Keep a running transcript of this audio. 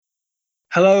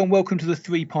Hello and welcome to the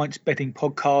 3 Pints Betting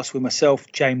Podcast with myself,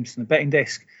 James from the Betting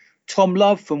Desk, Tom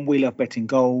Love from We Love Betting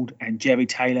Gold, and Jerry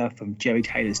Taylor from Jerry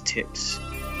Taylor's Tips.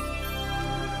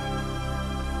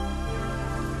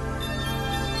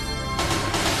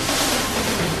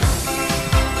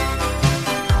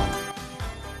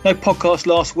 No podcast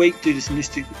last week due to some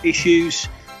listed issues,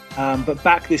 but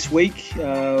back this week.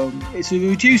 It's a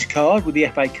reduced card with the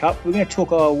FA Cup. We're going to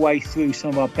talk our way through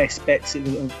some of our best bets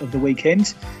of the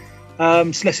weekend. So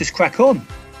let's just crack on.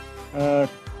 How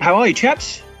are you,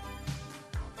 chaps?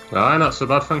 Aye, not so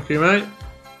bad, thank you, mate.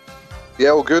 Yeah,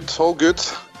 all good.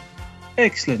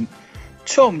 Excellent.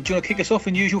 Tom, do you want to kick us off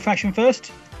in usual fashion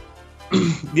first?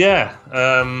 Yeah,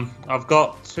 I've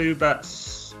got 2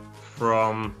 bets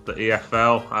from the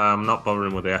EFL. I'm not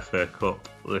bothering with the FA Cup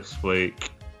this week.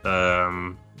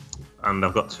 And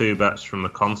I've got 2 bets from the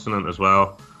continent as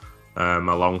well.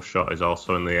 My long shot is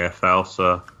also in the EFL,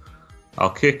 so I'll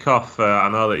kick off. I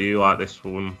know that you like this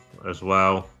one as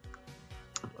well,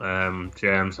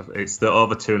 James. It's the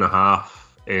over 2.5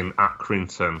 in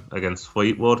Accrington against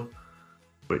Fleetwood,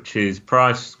 which is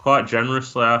priced quite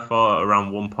generously, I thought,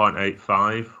 around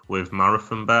 1.85 with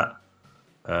Marathon Bet.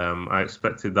 I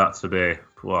expected that to be,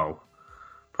 well,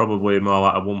 probably more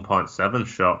like a 1.7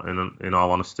 shot in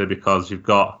all honesty, because you've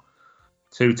got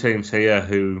 2 teams here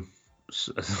who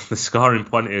they're scoring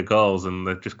plenty of goals and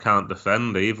they just can't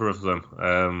defend either of them.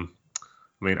 I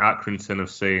mean, Accrington have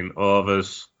seen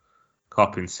overs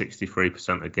copping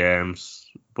 63% of games,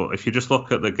 but if you just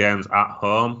look at the games at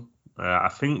home, I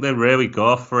think they really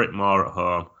go for it more at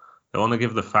home. They want to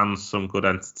give the fans some good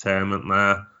entertainment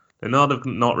there. They know they've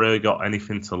not really got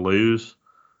anything to lose,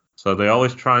 so they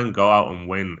always try and go out and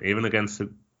win, even against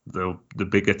the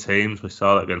bigger teams. We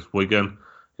saw that against Wigan.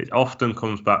 It often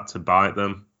comes back to bite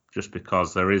them, just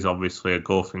because there is obviously a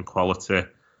gulf in quality.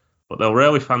 But they'll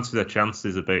really fancy their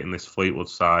chances of beating this Fleetwood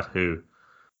side who,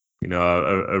 you know,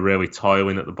 are really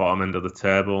toiling at the bottom end of the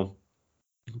table.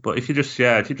 But if you just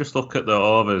look at the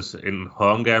overs in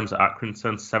home games at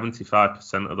Accrington,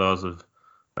 75% of those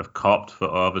have copped for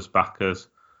overs backers.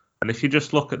 And if you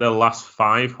just look at their last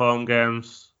 5 home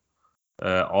games,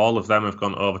 all of them have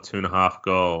gone over 2.5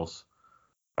 goals.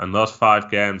 And those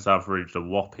 5 games averaged a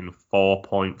whopping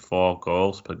 4.4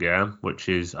 goals per game, which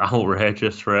is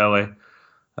outrageous, really.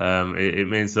 It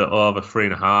means that over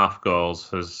 3.5 goals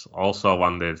has also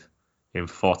landed in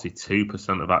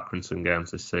 42% of Accrington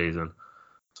games this season.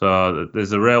 So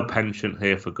there's a real penchant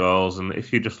here for goals. And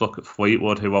if you just look at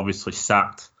Fleetwood, who obviously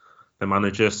sacked the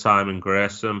manager, Simon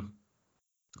Grayson,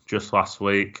 just last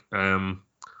week,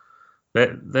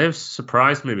 they've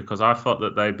surprised me, because I thought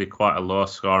that they'd be quite a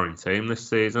low-scoring team this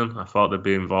season. I thought they'd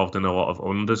be involved in a lot of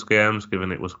unders games,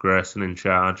 given it was Grayson in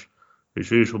charge,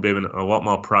 who's usually been a lot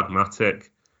more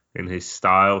pragmatic in his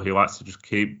style. He likes to just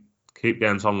keep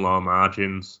games on low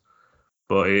margins,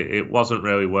 but it wasn't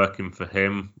really working for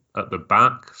him at the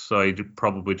back, so he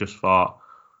probably just thought,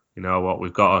 you know what,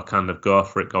 we've got to kind of go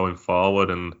for it going forward,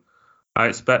 and I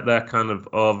expect their kind of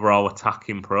overall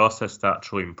attacking process to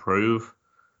actually improve.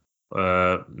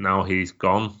 Now he's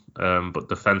gone, but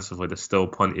defensively there's still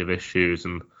plenty of issues,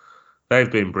 and they've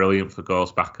been brilliant for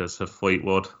goals backers. For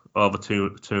Fleetwood, over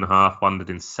 2.5 landed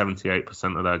in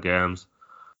 78% of their games.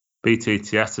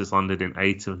 BTTS has landed in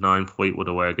 8 of 9 Fleetwood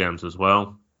away games as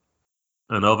well,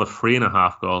 and over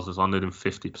 3.5 goals has landed in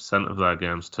 50% of their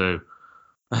games too.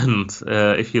 And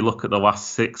if you look at the last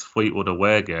 6 Fleetwood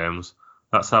away games,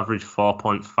 that's averaged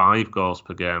 4.5 goals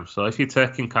per game. So if you're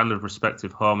taking kind of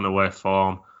respective home and away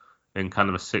form in kind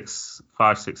of a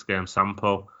 5-6 game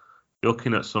sample, you're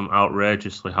looking at some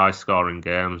outrageously high scoring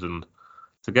games, and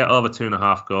to get over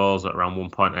 2.5 goals at around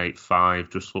 1.85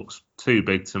 just looks too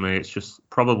big to me. It's just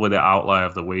probably the outlier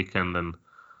of the weekend, and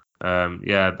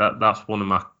that's one of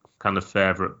my kind of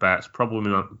favourite bets. Probably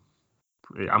not.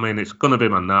 I mean, it's going to be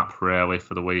my nap really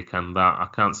for the weekend. That I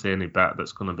can't see any bet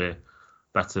that's going to be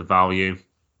better value.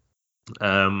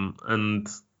 And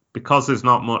because there's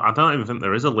not much, I don't even think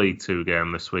there is a League 2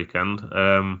 game this weekend.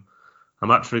 I'm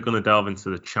actually going to delve into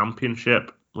the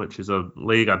Championship, which is a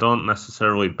league I don't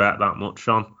necessarily bet that much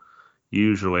on,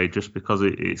 usually, just because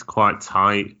it's quite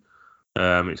tight.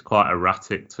 It's quite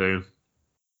erratic too.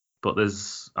 But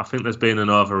I think there's been an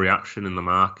overreaction in the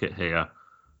market here.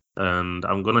 And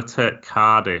I'm going to take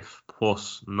Cardiff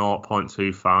plus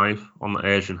 0.25 on the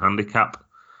Asian handicap,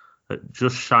 at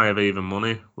just shy of even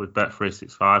money with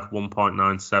Bet365,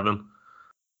 1.97.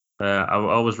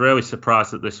 I was really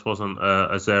surprised that this wasn't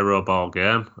a 0-ball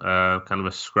game, kind of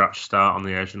a scratch start on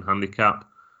the Asian handicap.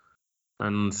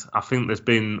 And I think there's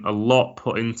been a lot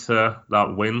put into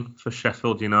that win for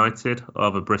Sheffield United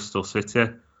over Bristol City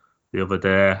the other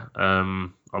day.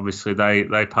 obviously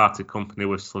they parted company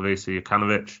with Slavisa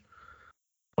Jokanovic,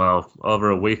 well, over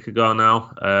a week ago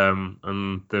now,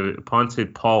 and they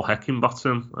appointed Paul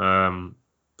Heckingbottom. I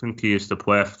think he used to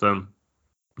play for them,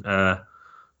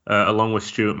 along with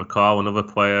Stuart McCall, another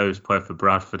player who's played for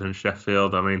Bradford and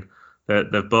Sheffield. I mean,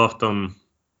 they've both done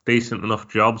decent enough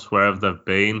jobs wherever they've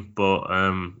been, but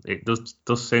it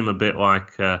does seem a bit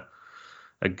like a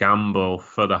gamble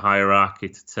for the hierarchy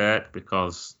to take,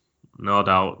 because no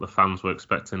doubt the fans were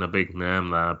expecting a big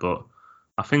name there, but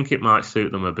I think it might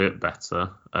suit them a bit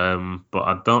better. But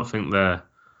I don't think they're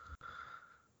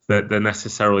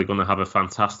necessarily going to have a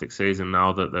fantastic season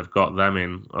now that they've got them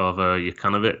in over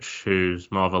Jokanovic,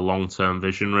 who's more of a long-term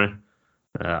visionary.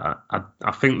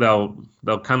 I think they'll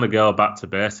kind of go back to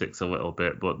basics a little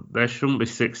bit, but they shouldn't be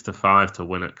 6-5 to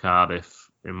win at Cardiff,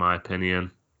 in my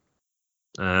opinion.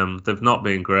 They've not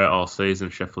been great all season,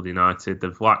 Sheffield United.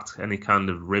 They've lacked any kind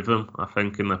of rhythm, I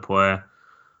think, in their play.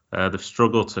 They've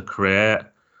struggled to create,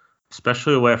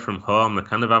 especially away from home. They're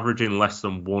kind of averaging less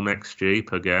than 1 XG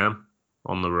per game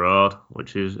on the road,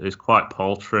 which is quite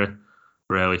paltry,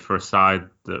 really, for a side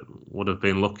that would have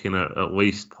been looking at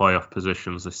least playoff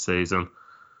positions this season.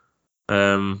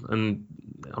 And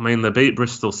I mean, they beat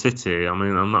Bristol City. I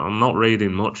mean, I'm not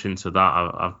reading much into that.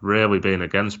 I've rarely been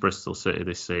against Bristol City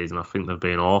this season. I think they've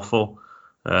been awful,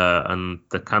 and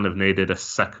they kind of needed a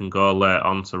second goal late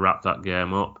on to wrap that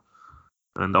game up.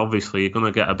 And obviously, you're going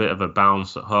to get a bit of a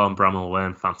bounce at home, Bramall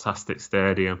Lane, fantastic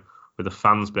stadium with the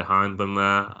fans behind them there.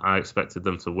 I expected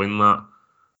them to win that,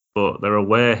 but they're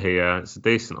away here. It's a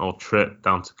decent old trip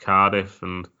down to Cardiff,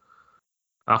 and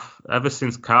ever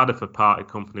since Cardiff have parted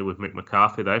company with Mick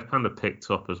McCarthy, they've kind of picked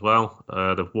up as well.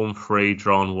 They've won 3,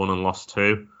 drawn 1 and lost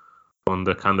 2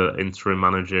 under kind of interim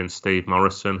manager in Steve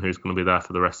Morrison, who's going to be there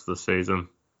for the rest of the season.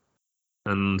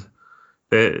 And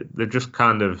they're just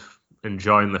kind of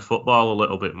enjoying the football a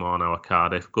little bit more now at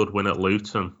Cardiff. Good win at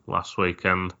Luton last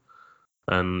weekend.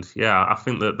 And yeah, I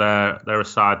think that they're a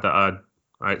side that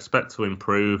I expect to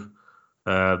improve.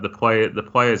 The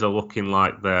players are looking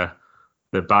like they're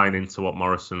buying into what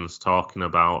Morrison's talking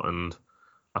about, and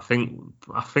I think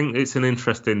it's an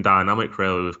interesting dynamic,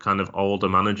 really, with kind of older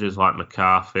managers like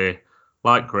McCarthy,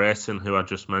 like Grayson, who I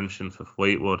just mentioned for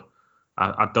Fleetwood.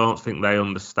 I don't think they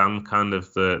understand kind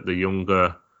of the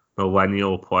younger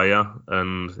millennial player,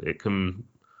 and it can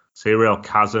see a real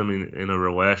chasm in a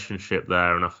relationship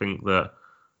there. And I think that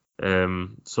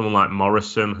someone like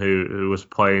Morrison, who was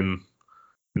playing,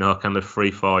 kind of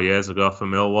 3-4 years ago for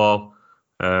Millwall,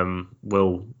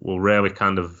 will really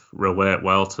kind of relate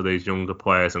well to these younger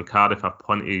players. And Cardiff have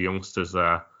plenty of youngsters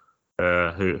there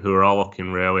who are all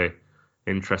looking really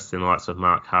interesting, likes of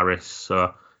Mark Harris.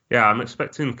 So yeah, I'm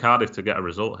expecting Cardiff to get a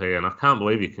result here, and I can't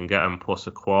believe you can get them plus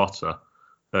a quarter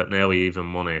at nearly even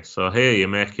money. So here you're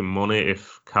making money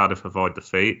if Cardiff avoid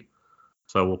defeat.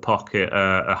 So we'll pocket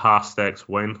a half stakes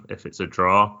win if it's a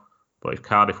draw. But if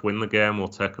Cardiff win the game, we'll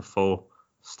take a full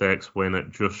stakes win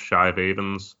at just shy of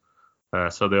evens.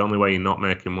 So the only way you're not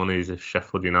making money is if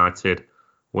Sheffield United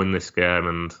win this game,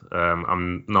 and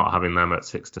I'm not having them at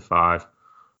 6-5.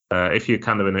 If you're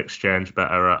kind of an exchange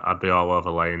better, I'd be all over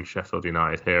laying Sheffield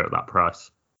United here at that price.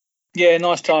 Yeah,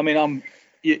 nice timing.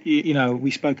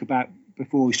 We spoke about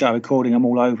before we started recording. I'm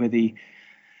all over the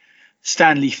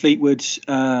Stanley Fleetwood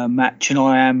match, and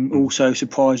I am also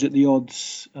surprised at the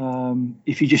odds.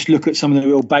 If you just look at some of the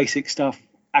real basic stuff,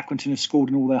 Accrington have scored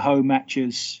in all their home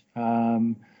matches.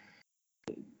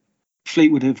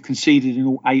 Fleetwood have conceded in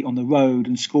all 8 on the road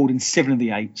and scored in 7 of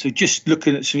the 8. So just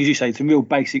looking at, as you say, some real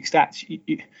basic stats,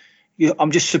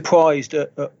 I'm just surprised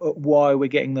at why we're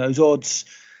getting those odds.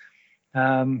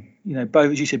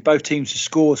 Both, as you said, both teams'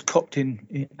 scores copped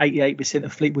in 88%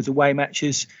 of Fleetwood's away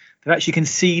matches. They've actually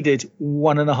conceded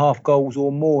 1.5 goals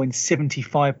or more in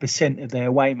 75% of their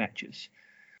away matches.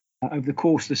 Over the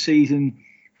course of the season,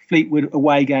 Fleetwood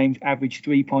away games averaged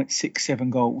 3.67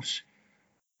 goals.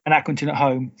 And Accrington at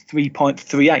home,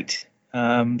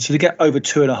 3.38. So to get over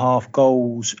 2.5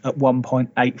 goals at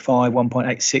 1.85,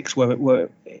 1.86, where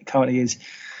it currently is,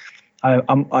 I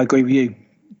agree with you.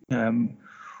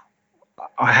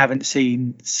 I haven't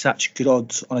seen such good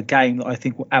odds on a game that I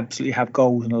think will absolutely have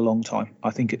goals in a long time. I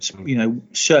think it's,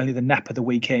 certainly the nap of the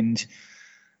weekend,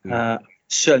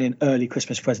 certainly an early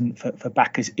Christmas present for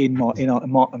backers in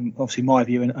obviously my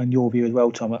view and your view as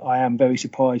well, Tom. I am very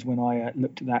surprised when I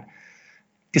looked at that.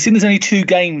 Because there's only 2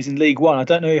 games in League One. I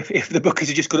don't know if the bookies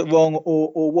have just got it wrong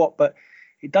or what, but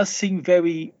it does seem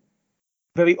very,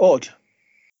 very odd.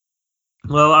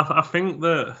 Well, I think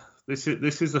that this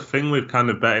is the thing with kind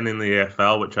of betting in the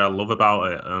EFL, which I love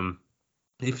about it.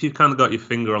 If you've kind of got your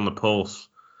finger on the pulse,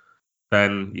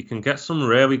 then you can get some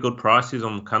really good prices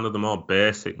on kind of the more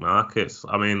basic markets.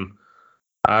 I mean,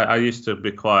 I used to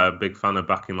be quite a big fan of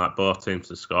backing like both teams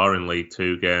to score in League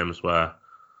Two games where,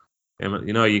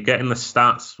 you're getting the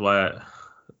stats where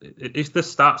if the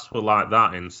stats were like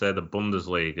that in, say, the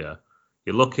Bundesliga,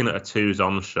 you're looking at a 2s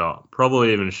on shot,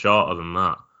 probably even shorter than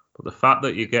that. But the fact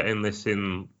that you're getting this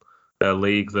in a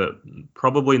league that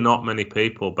probably not many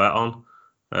people bet on,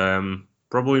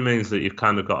 probably means that you've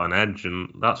kind of got an edge,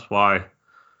 and that's why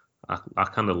I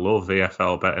kind of love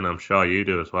VFL betting. I'm sure you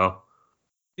do as well.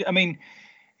 Yeah, I mean,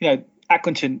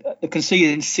 Accrington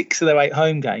conceded in 6 of their 8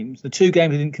 home games. The 2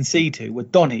 games they didn't concede to were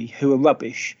Donny, who are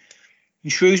rubbish,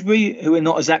 and Shrewsbury, who are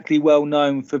not exactly well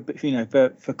known for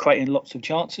creating lots of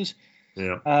chances.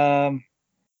 Yeah.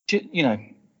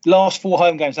 Last 4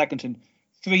 home games, Accrington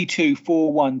 3-2,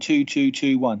 4-1, 2-2,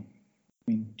 2-1. I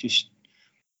mean, just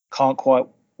can't quite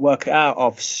work it out.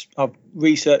 I've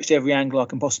researched every angle I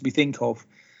can possibly think of,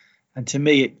 and to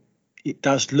me, it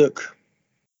does look,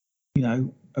 a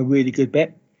really good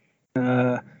bet.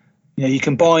 You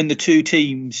combine the 2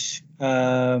 teams,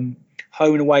 home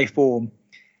and away form.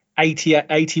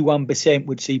 81%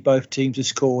 would see both teams to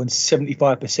score, and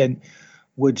 75%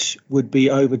 would be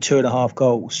over 2.5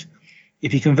 goals.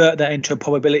 If you convert that into a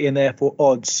probability and therefore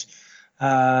odds,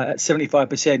 at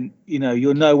 75%,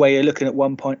 you're no way you're looking at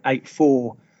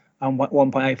 1.84 and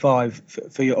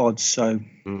 1.85 for your odds. So,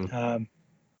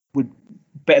 would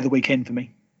better the weekend for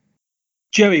me.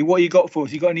 Jerry, what you got for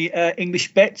us? You got any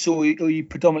English bets, or are you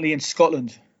predominantly in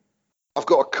Scotland? I've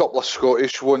got a couple of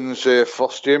Scottish ones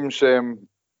first, James.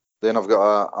 Then I've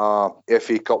got a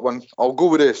FA Cup one. I'll go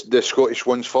with the Scottish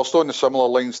ones first, on the similar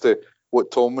lines to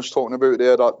what Tom was talking about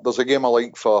there. There's a game I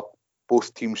like for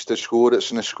both teams to score.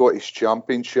 It's in the Scottish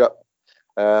Championship.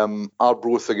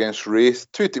 Arbroath against Raith.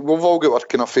 We've all got our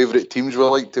kind of favourite teams we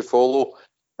like to follow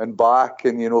and back,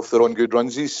 and if they're on good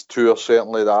runs, these 2 are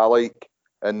certainly that I like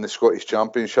in the Scottish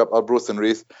Championship. Arbroath and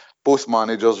Raith, both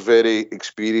managers, very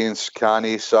experienced,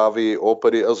 canny, savvy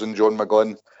operators in John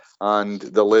McGlynn and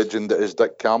the legend that is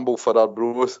Dick Campbell for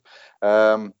Arbroath.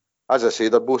 As I say,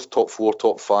 they're both top 4,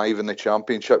 top 5 in the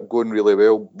Championship, going really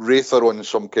well. Raith are on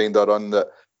some kind of run that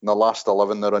in the last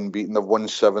 11 they're unbeaten. They've won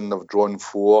 7, they've drawn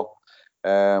 4.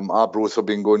 Arbroath have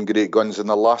been going great guns. In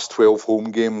the last 12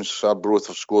 home games, Arbroath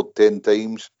have scored 10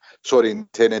 times. In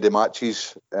 10 of the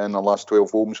matches in the last 12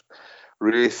 homes.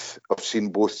 Raith have seen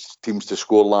both teams to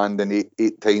score land in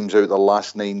 8 times out of the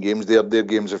last 9 games. They're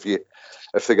games, if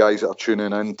the guys that are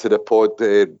tuning in to the pod,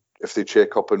 if they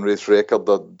check up on Raith's record,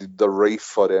 they're rife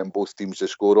for both teams to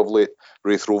score of late.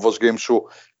 Raith Rovers games. So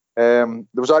there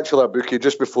was actually a bookie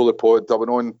just before the pod. I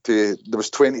went on to, there was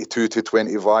 22 to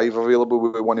 25 available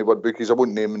with one of our bookies. I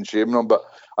won't name and shame them, but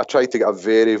I tried to get a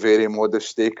very, very modest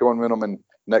stake on them, and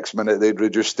next minute they'd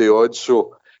reduce the odds.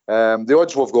 So the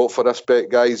odds we've got for this bet,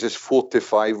 guys, is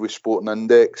 4-5 with Sporting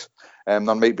Index. There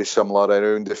might be similar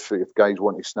around if guys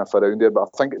want to sniff around there, but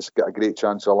I think it's got a great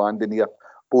chance of landing here.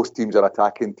 Both teams are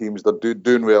attacking teams. They're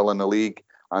doing well in the league,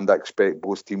 and I expect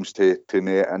both teams to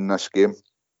net in this game.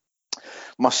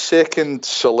 My second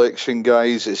selection,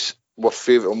 guys, is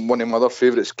one of my other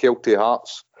favourites, Kelty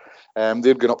Hearts.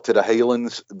 They're going up to the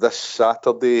Highlands this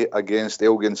Saturday against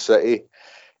Elgin City.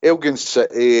 Elgin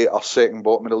City are second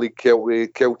bottom of the league.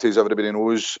 Kelty, as everybody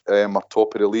knows, are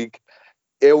top of the league.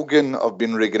 Elgin have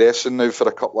been regressing now for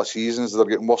a couple of seasons. They're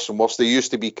getting worse and worse. They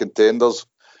used to be contenders,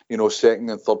 second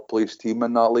and third place team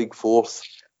in that league, 4th,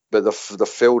 but they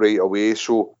fell right away.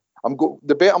 So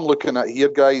the bet I'm looking at here,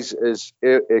 guys, is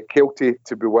Kelty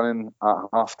to be winning at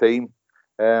half time.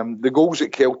 The goals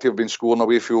that Kelty have been scoring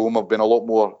away from home have been a lot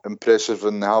more impressive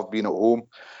than they have been at home.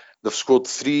 They've scored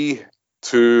 3,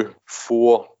 2,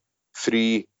 4,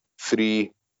 3,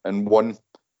 3 and 1.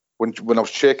 When I was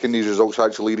checking these results, I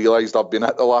actually realised I've been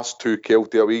at the last 2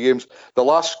 Kelty away games. The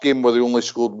last game where they only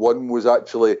scored 1 was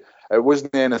actually, it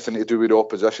wasn't anything to do with the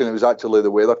opposition. It was actually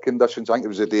the weather conditions. I think it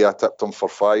was the day I tipped them for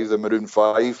 5, the Maroon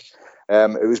 5.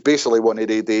 It was basically one of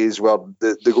the days where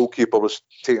the goalkeeper was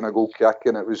taking a goal kick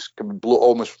and it was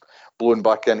almost blown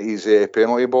back into his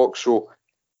penalty box. So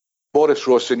Boris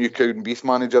Ross, the new Cowdenbeath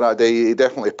manager that day, he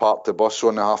definitely parked the bus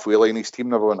on the halfway line. His team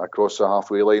never went across the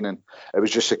halfway line, and it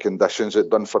was just the conditions that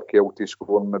done for Kelty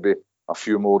scoring maybe a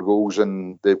few more goals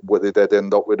and what they did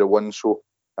end up with the win. So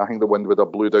I think the wind would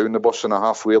have blew down the bus on the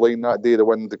halfway line that day.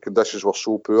 The conditions were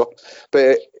so poor.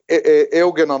 But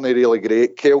Elgin are not really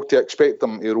great. Kelty, expect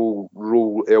them to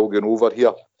roll Elgin over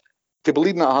here. To be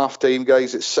leading at half time,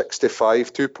 guys, it's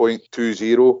 6-5,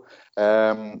 2.20.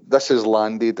 This has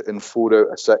landed in 4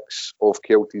 out of 6 of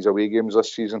Kelty's away games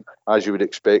this season, as you would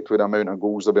expect with the amount of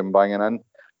goals they've been banging in.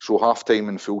 So half time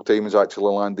and full time has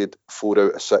actually landed 4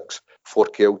 out of 6. for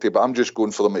Kelty, but I'm just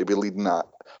going for them to be leading at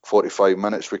 45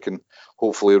 minutes. We can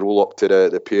hopefully roll up to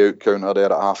the payout counter there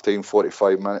at half-time,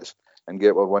 45 minutes, and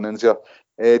get our winnings there.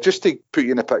 Just to put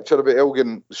you in a picture about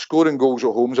Elgin, scoring goals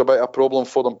at home is a bit of a problem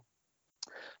for them.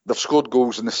 They've scored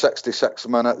goals in the 66th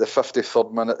minute, the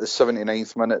 53rd minute, the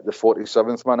 79th minute, the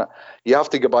 47th minute. You have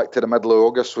to go back to the middle of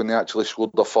August when they actually scored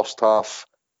their first half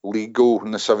league goal in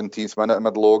the 17th minute,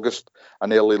 middle of August,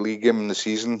 an early league game in the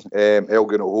season,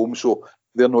 Elgin at home. So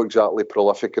they're not exactly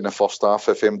prolific in the first half.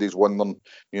 If MD's won them,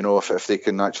 if they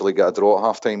can actually get a draw at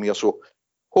half time here. So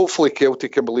hopefully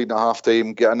Kelty can be leading at half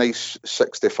time, get a nice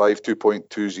 65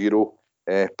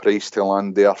 2.20 price to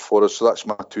land there for us. So that's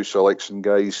my two selection,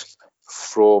 guys,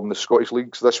 from the Scottish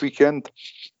Leagues this weekend.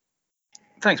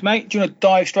 Thanks, mate. Do you want to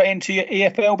dive straight into your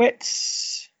EFL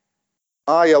bets?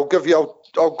 Aye, I'll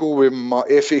go with my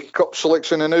FA Cup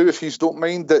selection now, if you don't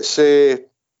mind. It's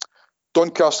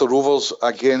Doncaster Rovers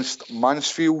against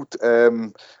Mansfield.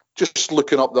 Just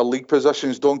looking up their league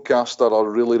positions, Doncaster are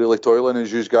really, really toiling.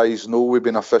 As you guys know, we've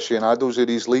been aficionados of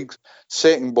these leagues.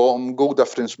 Second bottom, goal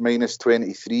difference minus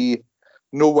 23.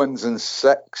 No wins in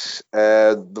 6.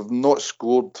 They've not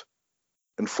scored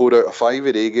in 4 out of 5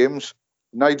 of their games.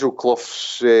 Nigel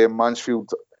Clough's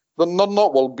Mansfield, they're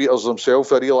not world beaters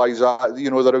themselves. I realise that.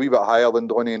 They're a wee bit higher than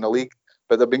Donny in the league,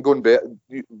 but they've been going better.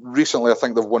 Recently, I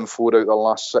think they've won 4 out of the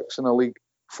last 6 in the league.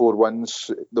 4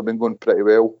 wins. They've been going pretty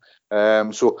well.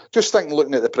 So just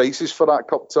looking at the prices for that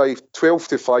cup tie,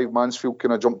 12-5 Mansfield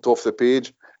kind of jumped off the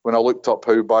page when I looked up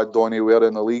how bad Donny were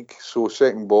in the league. So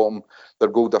second bottom, their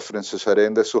goal difference is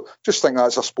horrendous. So just think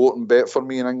that's a sporting bet for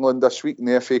me in England this week in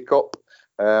the FA Cup.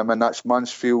 And that's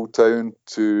Mansfield Town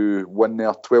to win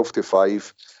there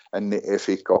 12-5 in the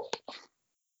FA Cup.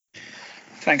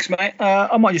 Thanks, mate.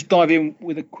 I might just dive in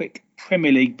with a quick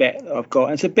Premier League bet that I've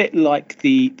got. It's a bit like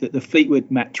the Fleetwood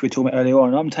match we were talking about earlier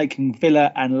on. I'm taking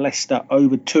Villa and Leicester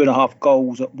over 2.5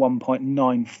 goals at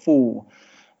 1.94.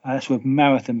 That's with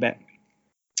Marathon Bet.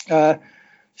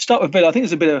 Start with Villa. I think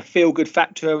there's a bit of a feel-good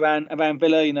factor around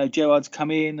Villa. Gerrard's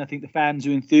come in. I think the fans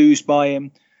are enthused by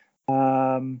him.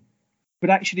 But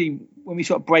actually, when we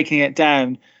start breaking it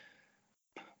down,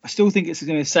 I still think it's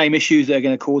going to be the same issues that are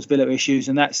going to cause Villa issues,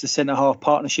 and that's the centre-half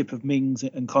partnership of Mings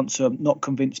and Konsa. I'm not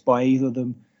convinced by either of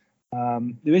them.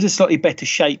 There is a slightly better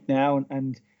shape now,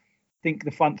 and I think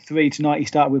the front three tonight, he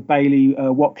started with Bailey,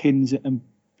 Watkins and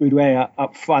Boudoir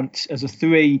up front as a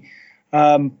 3.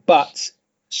 But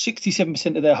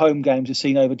 67% of their home games have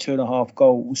seen over 2.5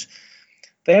 goals.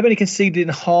 They have only conceded in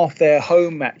half their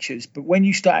home matches, but when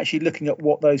you start actually looking at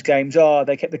what those games are,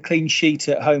 they kept a clean sheet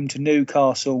at home to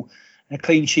Newcastle and a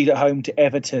clean sheet at home to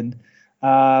Everton.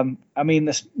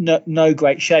 There's no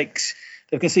great shakes.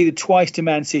 They've conceded twice to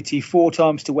Man City, 4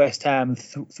 times to West Ham,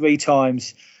 3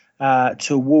 times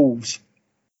to Wolves.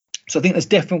 So I think there's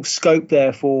definite scope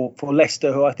there for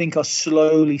Leicester, who I think are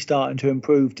slowly starting to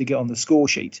improve to get on the score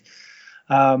sheet.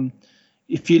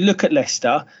 If you look at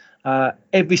Leicester,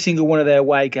 every single one of their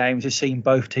away games has seen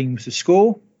both teams to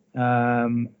score.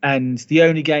 And the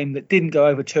only game that didn't go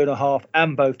over 2.5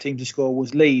 and both teams to score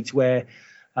was Leeds, where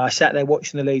I sat there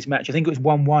watching the Leeds match. I think it was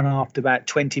 1-1 after about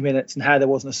 20 minutes, and how there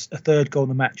wasn't a third goal in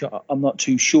the match, I'm not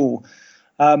too sure.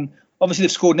 Obviously,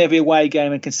 they've scored in every away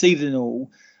game and conceded in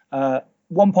all.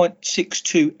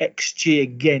 1.62 XG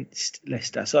against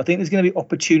Leicester. So I think there's going to be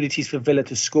opportunities for Villa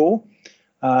to score.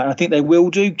 And I think they will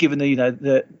do, given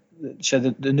the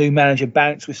new manager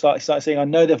bounce we started seeing. I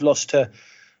know they've lost to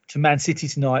Man City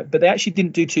tonight, but they actually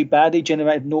didn't do too badly.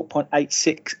 Generated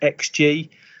 0.86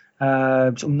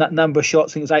 XG. Number of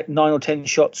shots, I think it was 9 or 10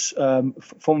 shots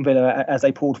from Villa as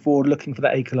they pulled forward looking for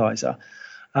that equaliser.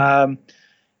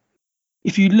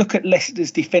 If you look at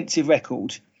Leicester's defensive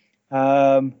record,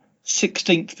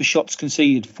 16th for shots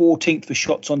conceded, 14th for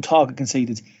shots on target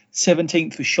conceded,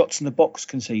 17th for shots in the box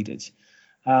conceded.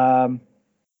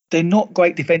 They're not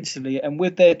great defensively, and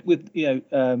with their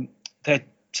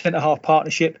centre-half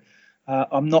partnership,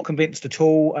 I'm not convinced at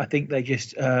all. I think they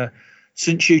just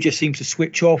Sunchu just seems to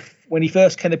switch off. When he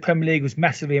first came to the Premier League, was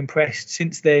massively impressed.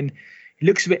 Since then, he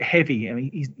looks a bit heavy. I mean,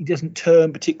 he doesn't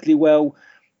turn particularly well,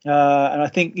 and I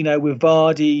think with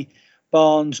Vardy,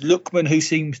 Barnes, Lookman, who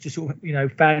seems to sort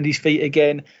of found his feet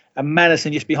again, and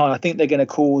Madison just behind, I think they're going to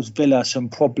cause Villa some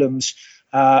problems.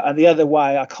 And the other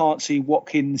way, I can't see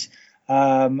Watkins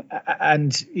and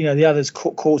the others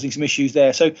causing some issues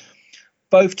there. So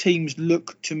both teams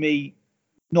look to me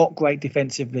not great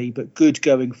defensively, but good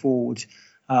going forward.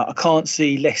 I can't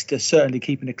see Leicester certainly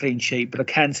keeping a clean sheet, but I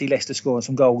can see Leicester scoring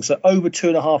some goals. So over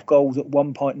 2.5 goals at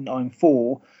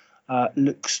 1.94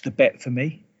 looks the bet for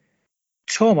me.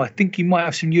 Tom, I think you might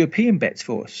have some European bets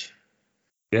for us.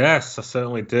 Yes, I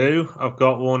certainly do. I've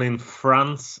got one in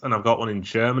France and I've got one in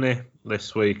Germany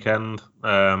this weekend.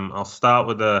 I'll start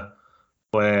with a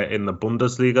player in the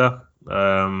Bundesliga.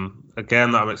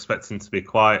 Again, that I'm expecting to be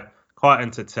quite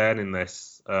entertaining.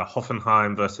 This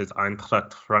Hoffenheim versus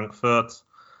Eintracht Frankfurt,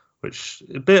 which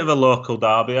is a bit of a local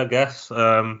derby, I guess.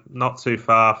 Not too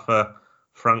far for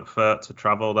Frankfurt to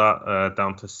travel that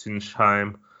down to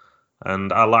Sinsheim.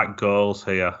 And I like goals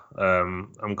here.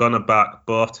 I'm going to back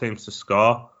both teams to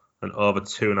score and over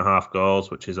 2.5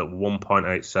 goals, which is at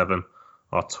 1.87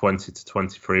 or 20 to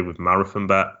 23 with Marathon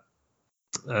Bet.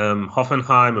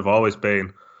 Hoffenheim have always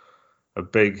been a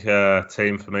big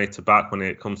team for me to back when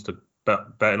it comes to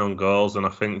betting on goals, and I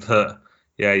think that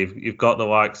you've got the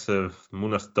likes of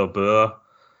Munas Dobur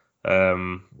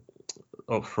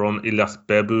up front, Ilyas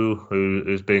Bebu,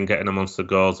 who's been getting amongst the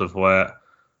goals of late.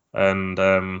 And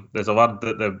there's a lad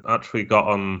that they've actually got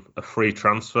on a free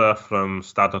transfer from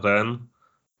Stade Rennes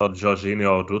called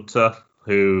Jorginho Rutter,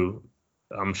 who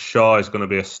I'm sure is going to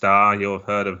be a star. You'll have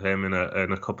heard of him in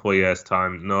a couple of years'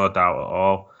 time, no doubt at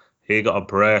all. He got a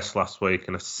brace last week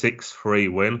in a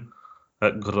 6-3 win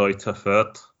at Greuther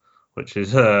Fürth, which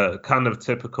is kind of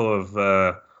typical of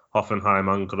Hoffenheim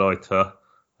and Greuther.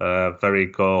 Very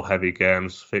goal-heavy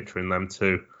games featuring them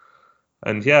too.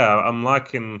 And yeah, I'm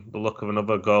liking the look of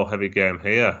another goal-heavy game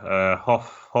here.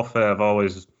 Hoffe have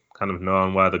always kind of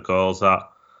known where the goals are,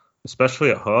 especially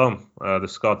at home. They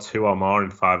scored 2 or more in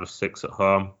 5 of 6 at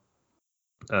home.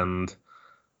 And,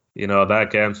 their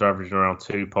games are averaging around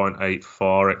 2.84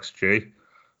 XG.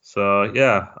 So,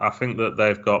 yeah, I think that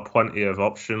they've got plenty of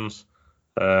options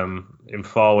in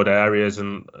forward areas.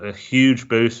 And a huge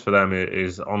boost for them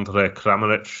is Andre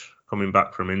Kramaric coming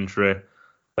back from injury.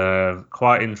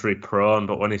 Quite injury prone,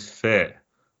 but when he's fit,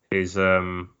 his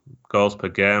goals per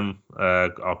game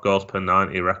or goals per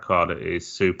 90 record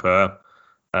is superb.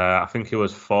 I think he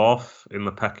was 4th in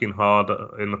the pecking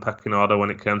order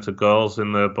when it came to goals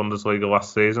in the Bundesliga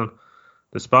last season,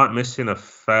 despite missing a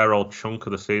fair old chunk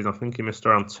of the season. I think he missed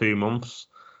around 2 months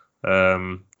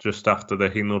just after the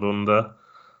Hinrunde.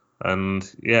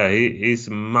 And yeah, he's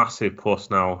a massive plus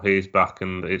now. He's back,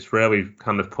 and it's really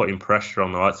kind of putting pressure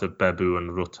on the likes of Bebu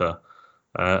and Rutter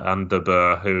and De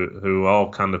Boer, who are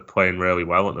all kind of playing really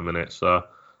well at the minute. So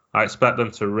I expect them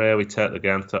to really take the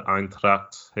game to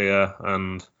Eintracht here.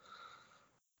 And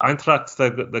Eintracht,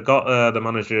 they got the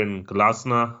manager in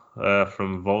Glasner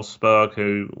from Wolfsburg,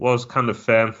 who was kind of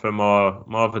famed for more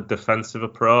of a defensive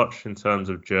approach in terms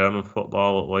of German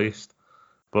football, at least.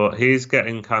 But he's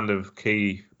getting kind of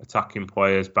key attacking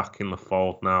players back in the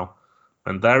fold now.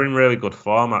 And they're in really good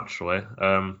form, actually.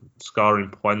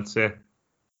 Scoring plenty.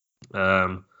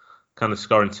 Kind of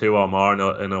scoring 2 or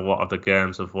more in a lot of the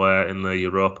games of late in the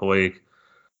Europa League.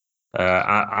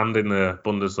 And in the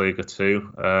Bundesliga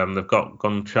too. They've got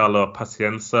Gonçalo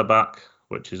Paciência back,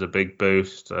 which is a big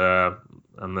boost.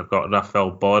 And they've got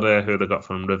Rafael Bode, who they got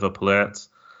from River Plate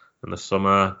in the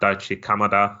summer. Daichi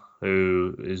Kamada,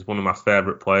 who is one of my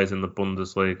favourite players in the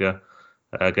Bundesliga,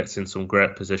 gets in some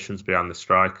great positions behind the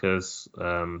strikers.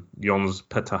 Jons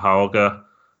Peter Hauge,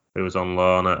 who was on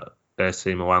loan at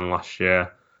AC Milan last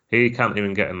year, he can't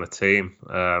even get in the team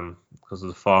because of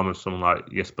the form of someone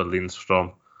like Jesper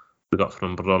Lindstrom, we got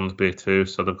from Brøndby too.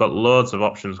 So they've got loads of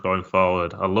options going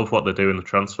forward. I love what they do in the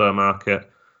transfer market.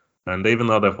 And even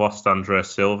though they've lost Andre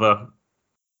Silva,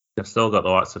 they've still got the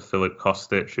likes of Filip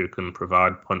Kostic, who can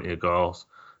provide plenty of goals.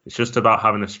 It's just about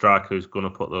having a striker who's going to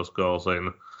put those goals in.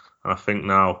 And I think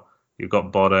now you've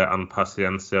got Bode and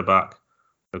Paciência back.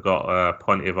 They've got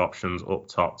plenty of options up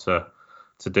top to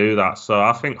do that. So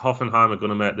I think Hoffenheim are going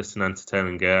to make this an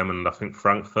entertaining game. And I think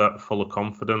Frankfurt, full of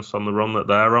confidence on the run that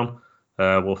they're on,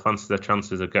 will fancy their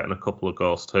chances of getting a couple of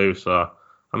goals too. So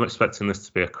I'm expecting this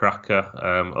to be a cracker.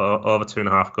 Over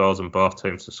 2.5 goals and both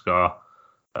teams to score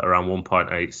at around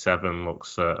 1.87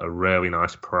 looks a really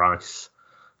nice price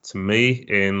to me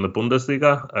in the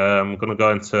Bundesliga. I'm going to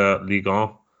go into Ligue 1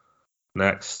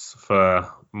 next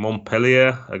for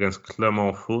Montpellier against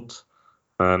Clermont Foot.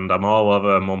 And I'm all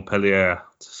over Montpellier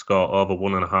to score over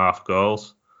 1.5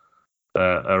 goals.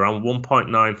 Around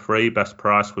 1.93 best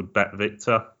price with Bet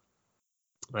Victor.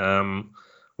 We're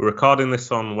recording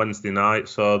this on Wednesday night,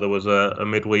 so there was a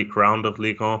midweek round of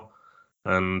Ligue 1.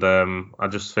 And I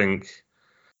just think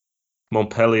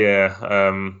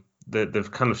Montpellier,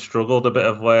 they've kind of struggled a bit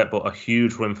of late, but a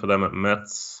huge win for them at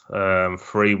Metz,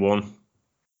 3-1.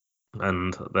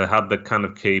 And they had the kind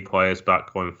of key players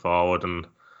back going forward. And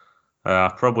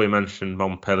I've probably mentioned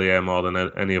Montpellier more than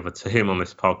any other team on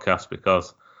this podcast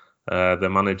because the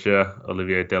manager,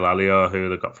 Olivier Delalio, who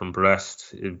they got from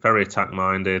Brest, is very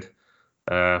attack-minded,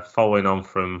 following on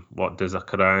from what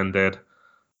Désiré did.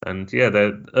 And yeah,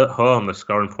 they're at home. They're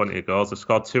scoring plenty of goals. They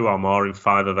scored 2 or more in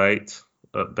 5 of 8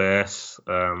 at base.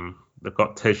 They've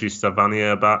got Teji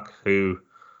Stevania back, who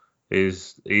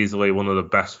is easily one of the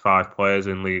best 5 players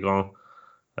in Ligue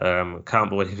 1. Can't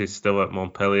believe he's still at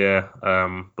Montpellier.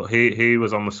 But he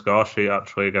was on the score sheet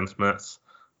actually against Metz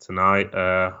tonight,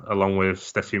 along with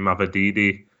Steffi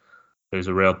Mavididi, who's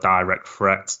a real direct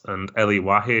threat, and Eli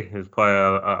Wahi, who's a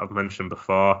player I've mentioned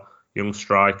before, young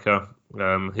striker.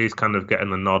 He's kind of getting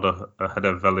the nod ahead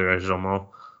of Valère Jaumont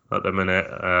at the minute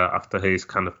after his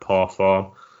kind of poor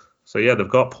form. So yeah, they've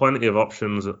got plenty of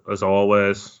options as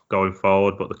always going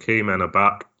forward, but the key men are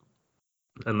back.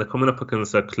 And they're coming up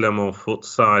against a Clermont Foot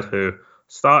side who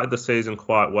started the season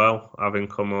quite well, having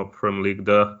come up from Ligue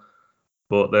 2,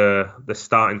 but they're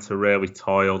starting to really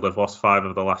toil. They've lost 5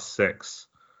 of the last 6.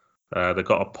 They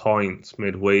got a point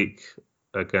midweek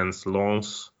against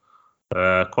Lens.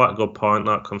 Quite a good point,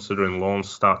 that, considering Lens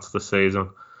starts the season.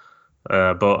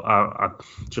 But I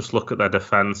just look at their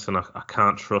defence and I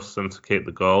can't trust them to keep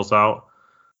the goals out.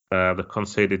 They've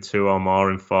conceded 2 or more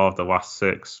in 4 of the last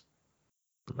 6.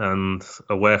 And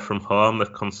away from home,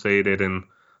 they've conceded in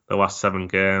the last 7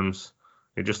 games.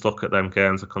 You just look at them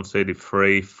games, they've conceded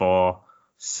 3, 4,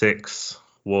 6,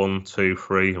 1, 2,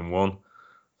 3 and 1.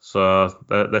 So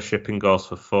they're shipping goals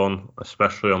for fun,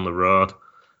 especially on the road.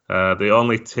 The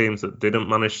only teams that didn't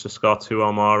manage to score 2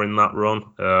 or more in that run,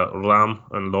 Reims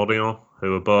and Lorient,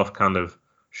 who are both kind of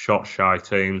shot-shy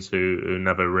teams who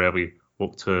never really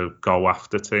look to go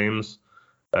after teams.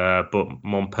 But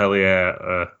Montpellier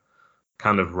are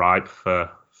kind of ripe for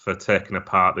taking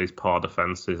apart these poor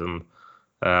defences, and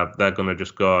they're going to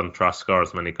just go and try to score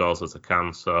as many goals as they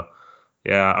can. So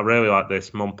yeah, I really like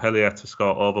this. Montpellier to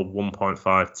score over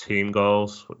 1.5 team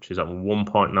goals, which is at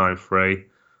 1.93.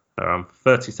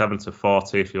 37 to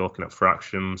 40 if you're looking at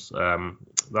fractions.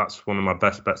 That's one of my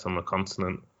best bets on the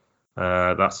continent.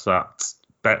 That's at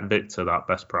Bet Victor, that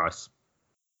best price.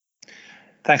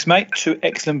 Thanks, mate. 2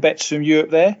 excellent bets from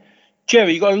Europe there.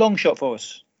 Jerry, you got a long shot for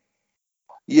us?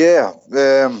 Yeah,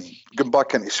 going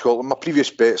back into Scotland. My previous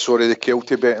bet, the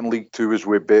Kelty bet in League 2 was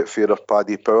with Betfair,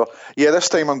 Paddy Power. Yeah, this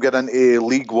time I'm getting into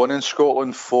League 1 in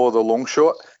Scotland for the long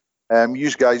shot.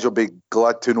 You guys will be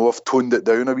glad to know I've toned it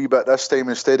down a wee bit this time.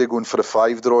 Instead of going for the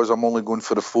 5 draws, I'm only going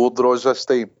for the 4 draws this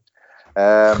time.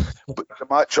 But the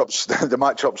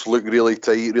matchups look really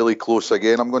tight, really close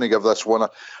again. I'm going to give this one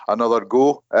another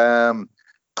go.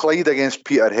 Clyde against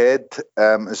Peterhead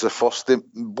is the first.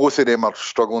 Both of them are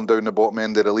struggling down the bottom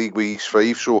end of the league with East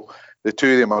Fife, so the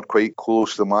 2 of them are quite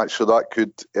close to the match. So that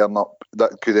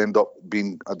could end up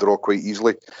being a draw quite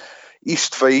easily.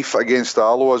 East Fife against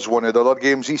Alloa is one of the other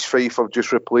games. East Fife have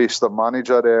just replaced their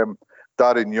manager,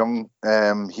 Darren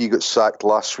Young. He got sacked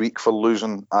last week for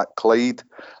losing at Clyde,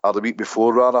 or the week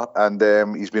before rather,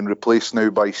 and he's been replaced now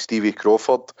by Stevie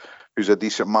Crawford, who's a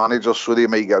decent manager, so they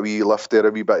might get a wee lift there,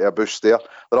 a wee bit of a boost there.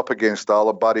 They're up against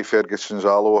Alloa, Barry Ferguson's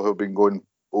Alloa, who've been going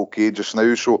okay just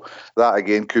now, so that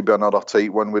again could be another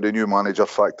tight one with the new manager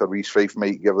factor. East Fife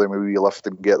might give them a wee lift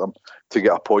and get them to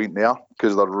get a point there,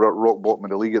 because they're rock bottom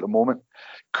of the league at the moment.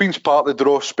 Queen's Park, the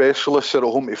draw specialists, are at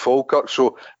home to Falkirk,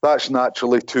 so that's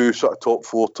naturally 2 sort of top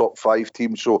 4, top 5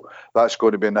 teams, so that's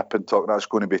going to be nip and tuck, that's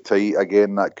going to be tight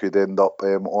again. That could end up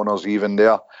honours even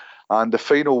there. And the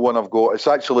final one I've got, it's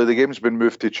actually, the game's been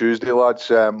moved to Tuesday, lads.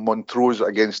 Montrose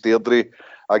against Airdrie.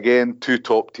 Again, 2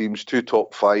 top teams, 2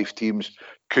 top 5 teams,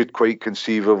 could quite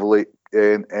conceivably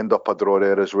end up a draw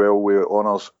there as well, with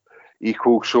honours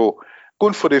equal. So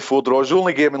going for the 4 draws. The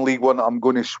only game in League 1 I'm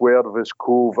going to swerve is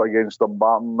Cove against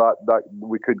Dumbarton. That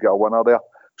we could get a winner there.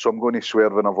 So I'm going to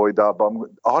swerve and avoid that. But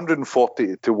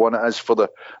 140 to 1 it is for the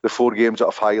 4 games that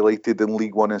I've highlighted in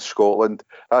League 1 in Scotland.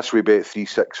 That's we bet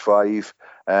 365.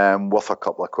 Worth a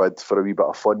couple of quid for a wee bit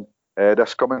of fun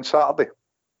this coming Saturday.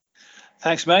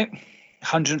 Thanks, mate.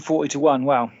 140 to 1.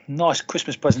 Wow, nice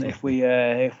Christmas present if we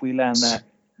land that.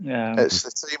 It's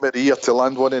the time of the year to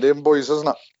land one of them boys, isn't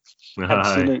it?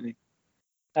 Absolutely.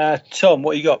 Tom,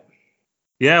 what you got?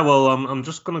 Yeah, well, I'm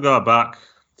just going to go back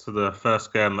to the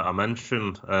first game that I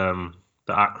mentioned, the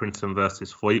Accrington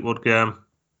versus Fleetwood game,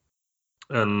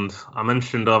 and I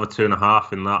mentioned over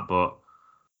 2.5 in that, but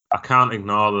I can't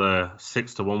ignore the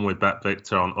 6 to 1 with Bet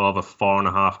Victor on over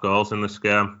 4.5 goals in this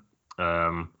game.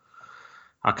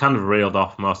 I kind of reeled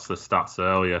off most of the stats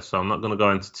earlier, so I'm not going to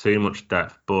go into too much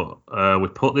depth, but we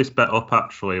put this bet up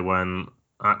actually when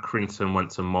Accrington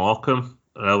went to Morecambe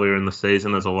earlier in the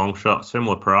season as a long shot,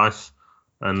 similar price,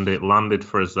 and it landed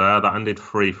for us there. That ended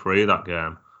 3-3 that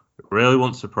game. It really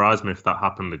wouldn't surprise me if that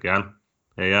happened again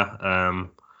here.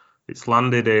 It's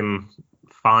landed in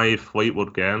 5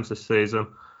 Fleetwood games this season.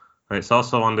 And it's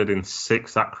also landed in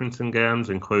 6 Accrington games,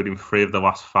 including 3 of the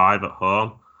last 5 at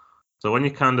home. So when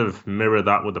you kind of mirror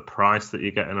that with the price that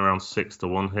you're getting around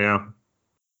 6-1 here,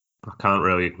 I can't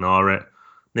really ignore it.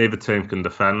 Neither team can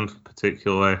defend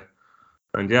particularly.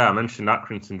 And yeah, I mentioned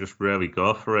Accrington just really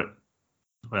go for it.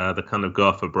 They kind of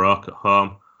go for broke at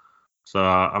home. So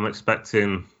I'm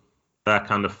expecting their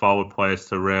kind of forward players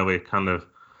to really kind of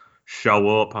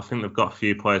show up. I think they've got a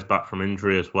few players back from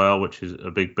injury as well, which is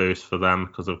a big boost for them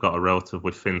because they've got a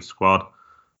relatively thin squad.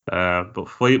 But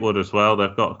Fleetwood as well,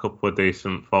 they've got a couple of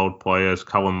decent forward players.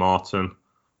 Callum Morton,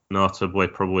 notably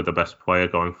probably the best player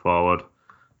going forward.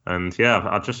 And yeah,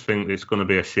 I just think it's going to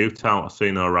be a shootout. I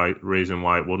see no reason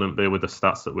why it wouldn't be with the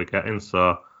stats that we're getting.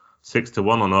 So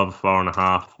 6-1 on over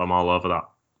 4.5. I'm all over that.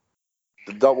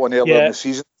 Did that one earlier in the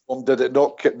season? Did it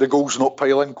not get the goals not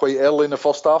piling quite early in the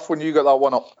first half when you got that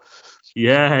one up?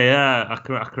 Yeah. I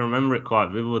can remember it quite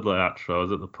vividly, actually. I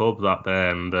was at the pub that day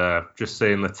and just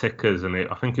seeing the tickers, and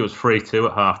I think it was 3-2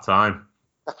 at half time.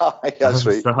 That's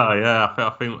right. So, yeah, I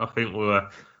think we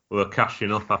were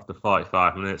cashing up after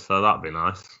 45 minutes, so that'd be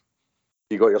nice.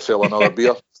 You got yourself another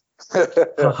beer?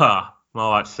 More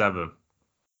like 7.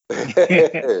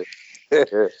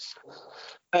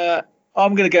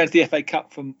 I'm going to go into the FA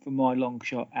Cup for my long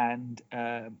shot, and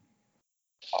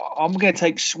I'm going to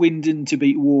take Swindon to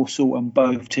beat Walsall and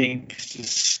both teams to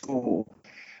score.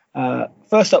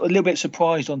 First up, a little bit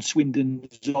surprised on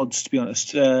Swindon's odds, to be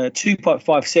honest.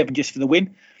 2.57 just for the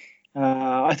win.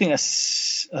 I think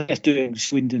that's doing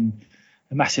Swindon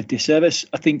a massive disservice.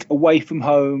 I think away from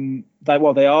home, they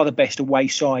are the best away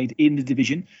side in the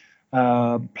division.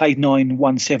 Played 9,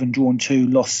 won 7, drawn 2,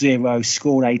 lost 0,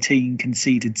 scored 18,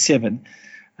 conceded 7.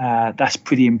 That's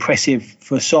pretty impressive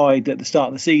for a side at the start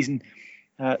of the season.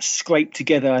 Scraped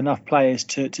together enough players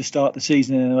to start the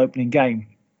season in an opening game.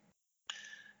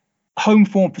 Home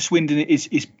form for Swindon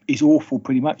is awful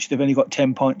pretty much. They've only got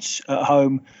 10 points at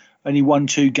home, only won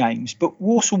 2 games. But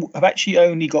Walsall have actually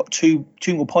only got two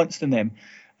more points than them,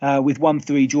 with won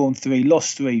 3, drawn 3,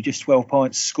 lost 3, just 12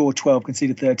 points, scored 12,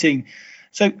 conceded 13.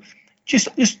 So just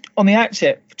on the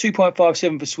outset,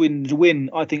 2.57 for Swindon to win,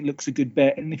 I think looks a good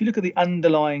bet. And if you look at the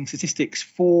underlying statistics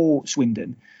for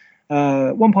Swindon,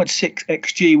 1.6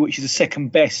 XG, which is the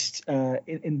second best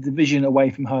in the division away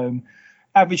from home.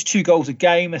 Average 2 goals a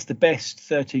game, that's the best.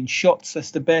 13 shots,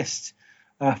 that's the best.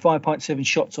 5.7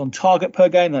 shots on target per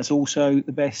game, that's also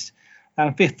the best.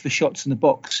 And 5th for shots in the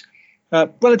box.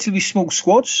 Relatively small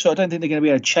squads, so I don't think they're going to be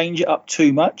able to change it up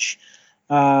too much.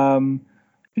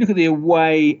 If you look at the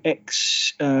away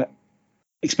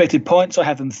expected points, I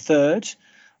have them 3rd.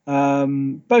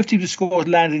 Both teams have scored,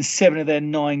 landed in 7 of their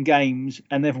 9 games,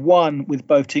 and they've won with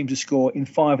both teams to score in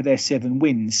 5 of their 7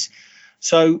 wins.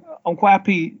 So I'm quite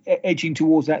happy edging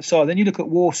towards that side. Then you look at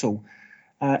Walsall.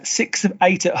 6 of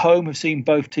 8 at home have seen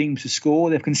both teams to score.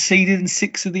 They've conceded in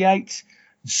 6 of the 8,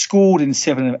 scored in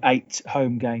 7 of 8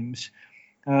 home games.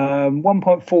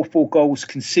 1.44 goals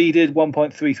conceded,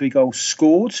 1.33 goals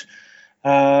scored.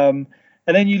 And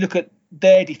then you look at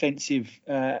their defensive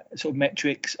sort of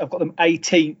metrics. I've got them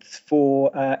 18th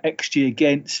for XG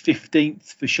against,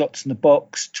 15th for shots in the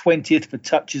box, 20th for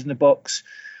touches in the box.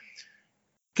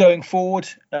 Going forward,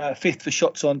 5th for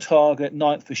shots on target,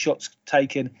 9th for shots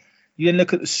taken. You then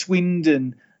look at the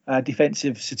Swindon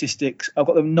defensive statistics. I've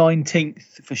got them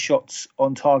 19th for shots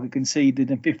on target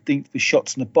conceded and 15th for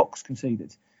shots in the box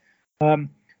conceded.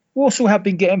 Walsall have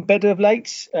been getting better of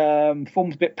late.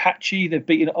 Form's a bit patchy. They've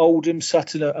beaten Oldham,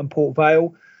 Sutton and Port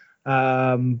Vale.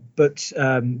 But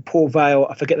Port Vale,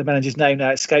 I forget the manager's name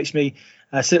now, it escapes me.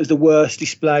 Said it was the worst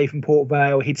display from Port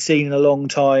Vale he'd seen in a long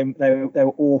time. They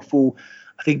were awful.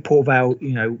 I think Port Vale,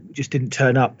 just didn't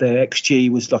turn up. Their XG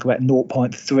was like about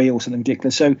 0.3 or something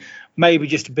ridiculous. So maybe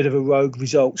just a bit of a rogue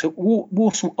result. So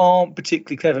Walsall aren't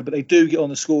particularly clever, but they do get on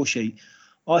the score sheet.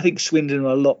 I think Swindon are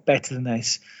a lot better than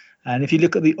this. And if you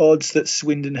look at the odds that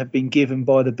Swindon have been given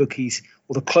by the bookies,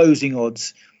 or the closing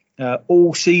odds,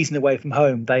 all season away from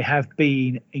home, they have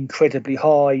been incredibly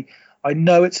high. I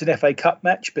know it's an FA Cup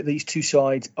match, but these two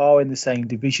sides are in the same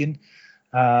division.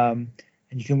 And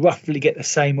you can roughly get the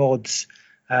same odds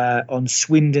on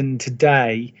Swindon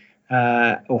today,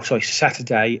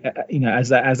 Saturday, as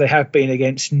they have been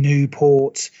against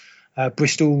Newport,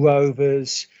 Bristol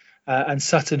Rovers, and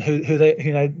Sutton, who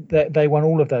they won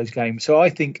all of those games. So I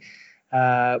think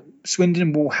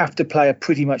Swindon will have to play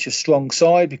pretty much a strong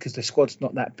side because the squad's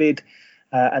not that big.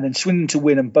 And then Swindon to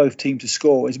win and both teams to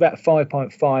score is about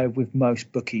 5.5 with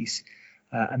most bookies.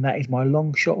 And that is my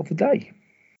long shot of the day.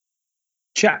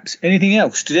 Chaps, anything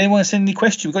else? Did anyone send any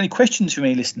questions? We've got any questions from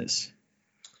any listeners?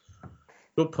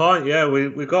 Good point. Yeah,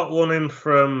 we got one in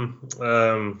from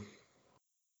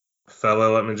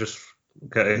fellow. Let me just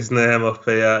get his name up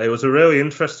here. It was a really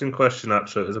interesting question,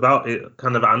 actually. It was about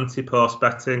kind of anti-post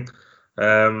betting,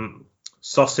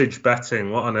 sausage betting.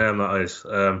 What a name that is.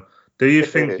 Do you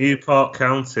think Newport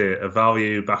County are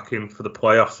value back in for the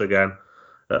playoffs again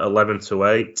at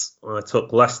 11-8? I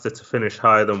took Leicester to finish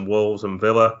higher than Wolves and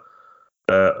Villa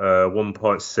at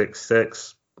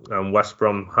 1.66, and West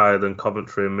Brom higher than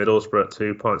Coventry and Middlesbrough at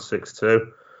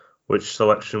 2.62. Which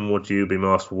selection would you be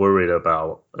most worried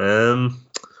about?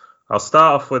 I'll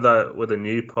start off with a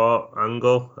Newport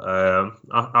angle.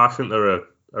 I think they're a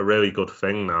really good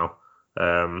thing now.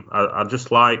 I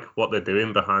just like what they're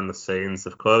doing behind the scenes.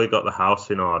 They've clearly got the house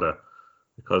in order,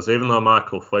 because even though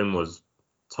Michael Flynn was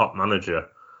top manager at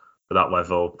that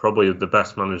level, probably the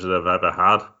best manager they've ever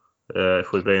had,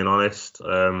 if we're being honest,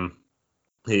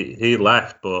 he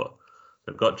left, but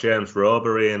they've got James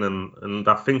Roberry in, and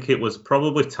I think it was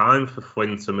probably time for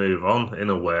Flynn to move on in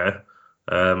a way.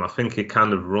 I think he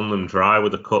kind of run them dry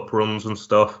with the cup runs and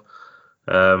stuff.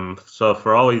 So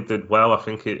for all he did well, I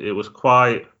think it was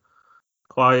quite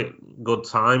good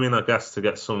timing, I guess, to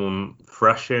get someone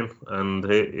fresh in, and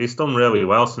he's done really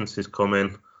well since he's come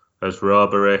in as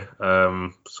Roberry,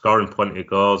 scoring plenty of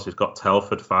goals. He's got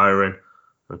Telford firing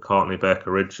and Courtney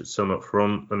Baker-Richardson up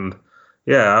front, and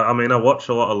yeah, I mean, I watch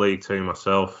a lot of League Two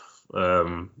myself,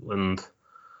 and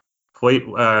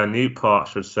Newport, I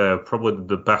should say, are probably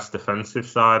the best defensive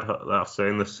side that I've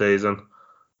seen this season,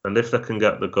 and if they can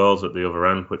get the goals at the other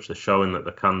end, which they're showing that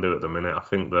they can do at the minute, I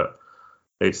think that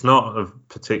it's not a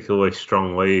particularly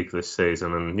strong league this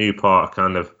season, and Newport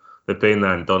they've been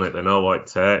there and done it. They know what it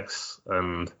takes,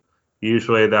 and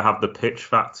usually they have the pitch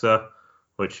factor,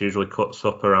 which usually cuts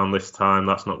up around this time.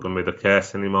 That's not going to be the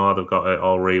case anymore. They've got it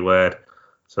all relaid,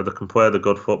 so they can play the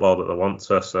good football that they want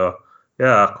to. So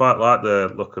yeah, I quite like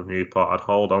the look of Newport. I'd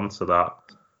hold on to that.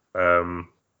 And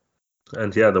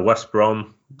yeah, the West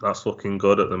Brom, that's looking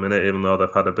good at the minute, even though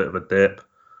they've had a bit of a dip.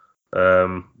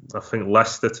 I think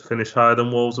Leicester to finish higher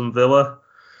than Wolves and Villa.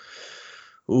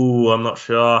 Ooh, I'm not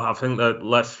sure. I think that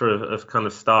Leicester have kind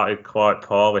of started quite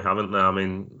poorly, haven't they? I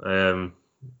mean,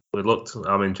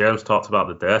 James talked about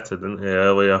the data, didn't he,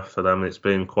 earlier? For them, it's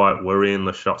been quite worrying.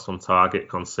 The shots on target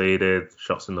conceded,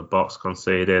 shots in the box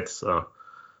conceded. So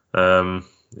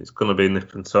it's going to be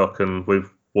nip and tuck, and with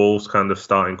Wolves kind of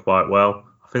starting quite well.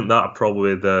 I think that's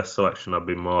probably the selection I'd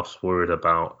be most worried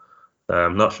about.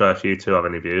 I'm not sure if you two have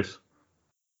any views.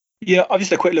 Yeah, I've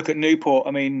just a quick look at Newport.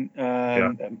 I mean,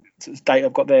 data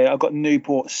I've got there. I've got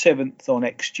Newport 7th on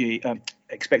XG,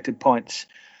 expected points.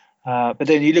 But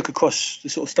then you look across the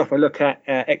sort of stuff I look at: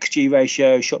 XG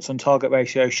ratio, shots on target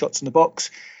ratio, shots in the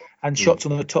box, and shots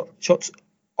on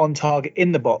target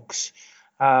in the box.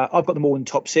 I've got them all in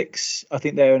top 6. I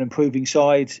think they're an improving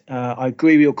side. I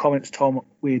agree with your comments, Tom,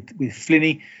 with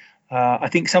Flinney. I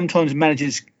think sometimes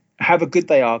managers, however good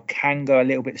they are, can go a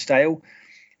little bit stale.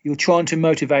 You're trying to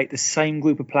motivate the same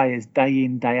group of players day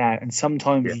in, day out, and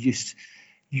sometimes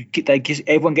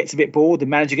everyone gets a bit bored. The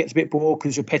manager gets a bit bored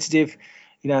because it's repetitive,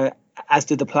 as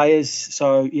do the players.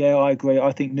 So yeah, I agree.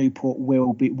 I think Newport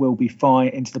will be fine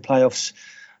into the playoffs.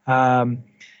 The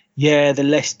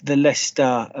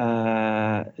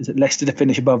Leicester is it Leicester to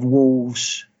finish above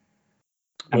Wolves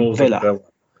and Villa?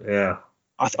 Yeah,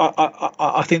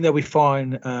 I think they'll be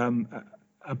fine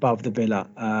above the Villa.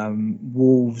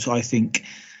 Wolves, I think,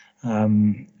 are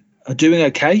doing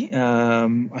okay.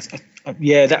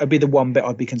 That would be the one bit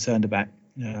I'd be concerned about.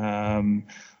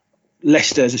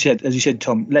 Leicester, as you said,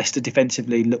 Tom, Leicester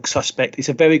defensively looks suspect. It's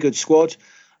a very good squad.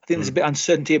 I think there's a bit of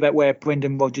uncertainty about where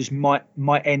Brendan Rodgers might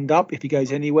end up if he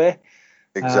goes anywhere.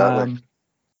 Exactly.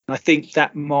 I think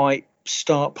that might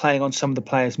start playing on some of the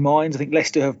players' minds. I think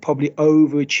Leicester have probably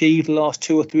overachieved the last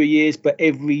 2 or 3 years, but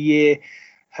every year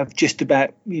have just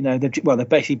about, they've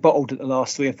basically bottled at the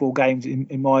last 3 or 4 games,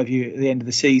 in my view, at the end of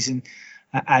the season,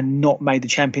 and not made the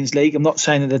Champions League. I'm not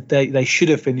saying that they should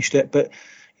have finished it, but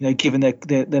given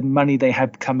the money they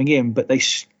had coming in, but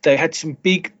they had some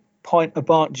big point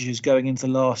advantages going into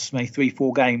the last maybe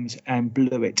 3-4 games and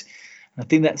blew it. And I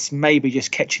think that's maybe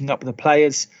just catching up with the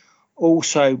players.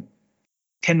 Also,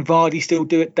 can Vardy still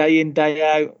do it day in, day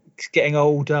out? He's getting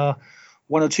older.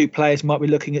 1 or 2 players might be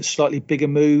looking at slightly bigger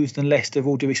moves than Leicester, with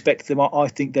all due respect to them. I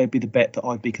think they'd be the bet that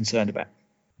I'd be concerned about.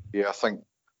 Yeah, I think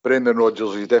Brendan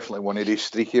Rodgers is definitely one of these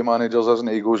streaky managers, isn't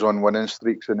he? He goes on winning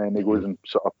streaks and then he goes in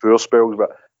sort of poor spells.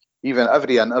 But even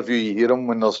every interview you hear him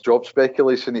when there's job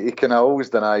speculation, he kind of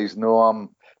always denies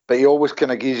but he always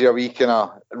kind of gives you a wee kind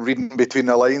of reading between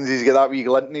the lines. He's got that wee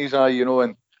glint in his eye,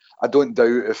 and I don't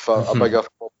doubt if a bigger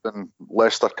club than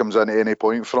Leicester comes in at any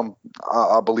point for him,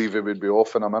 I believe he would be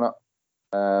off in a minute.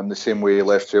 The same way he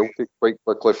left Celtic quite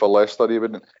quickly for Leicester. He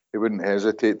wouldn't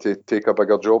hesitate to take a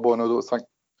bigger job on, I don't think.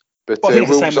 But I think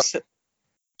it's the same.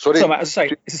 Sorry, as I say,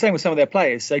 it's the same with some of their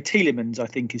players. So Tielemans, I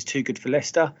think, is too good for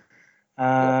Leicester.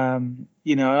 I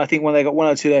think when they got one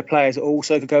or two of their players that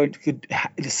also could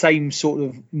the same sort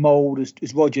of mould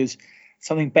as Rodgers,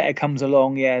 something better comes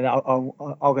along. Yeah, I'm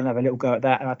going to have a little go at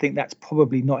that, and I think that's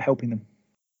probably not helping them.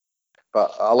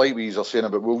 But I like what you're saying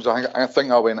about Wolves. I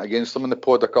think I went against them in the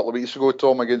pod a couple of weeks ago,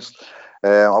 Tom.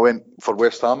 I went for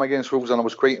West Ham against Wolves, and I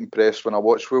was quite impressed when I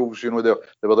watched Wolves. They were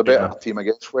the better team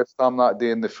against West Ham that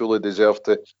day, and they fully deserved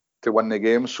to win the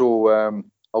game. So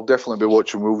I'll definitely be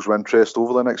watching Wolves with interest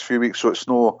over the next few weeks. So it's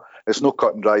no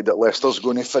cut and dried that Leicester's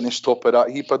going to finish top of that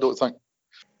heap, I don't think.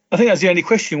 I think that's the only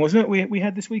question, wasn't it, we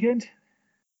had this weekend?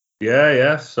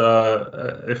 Yeah.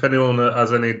 So if anyone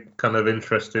has any kind of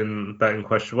interesting betting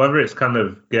question, whether it's kind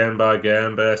of game by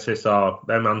game basis or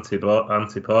them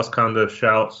anti-post kind of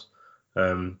shouts,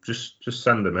 just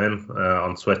send them in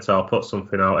on Twitter. I'll put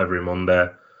something out every Monday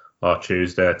or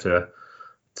Tuesday to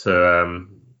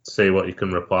see what you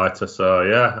can reply to.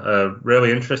 So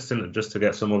really interesting just to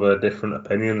get some other different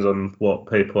opinions on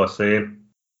what people are seeing.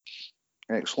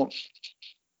 Excellent.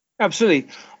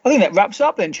 Absolutely. I think that wraps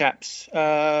up then, chaps.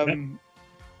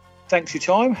 Thanks for your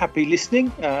time. Happy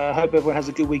listening. Hope everyone has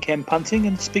a good weekend punting,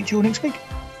 and speak to you all next week.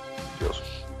 Cheers.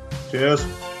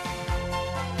 Cheers.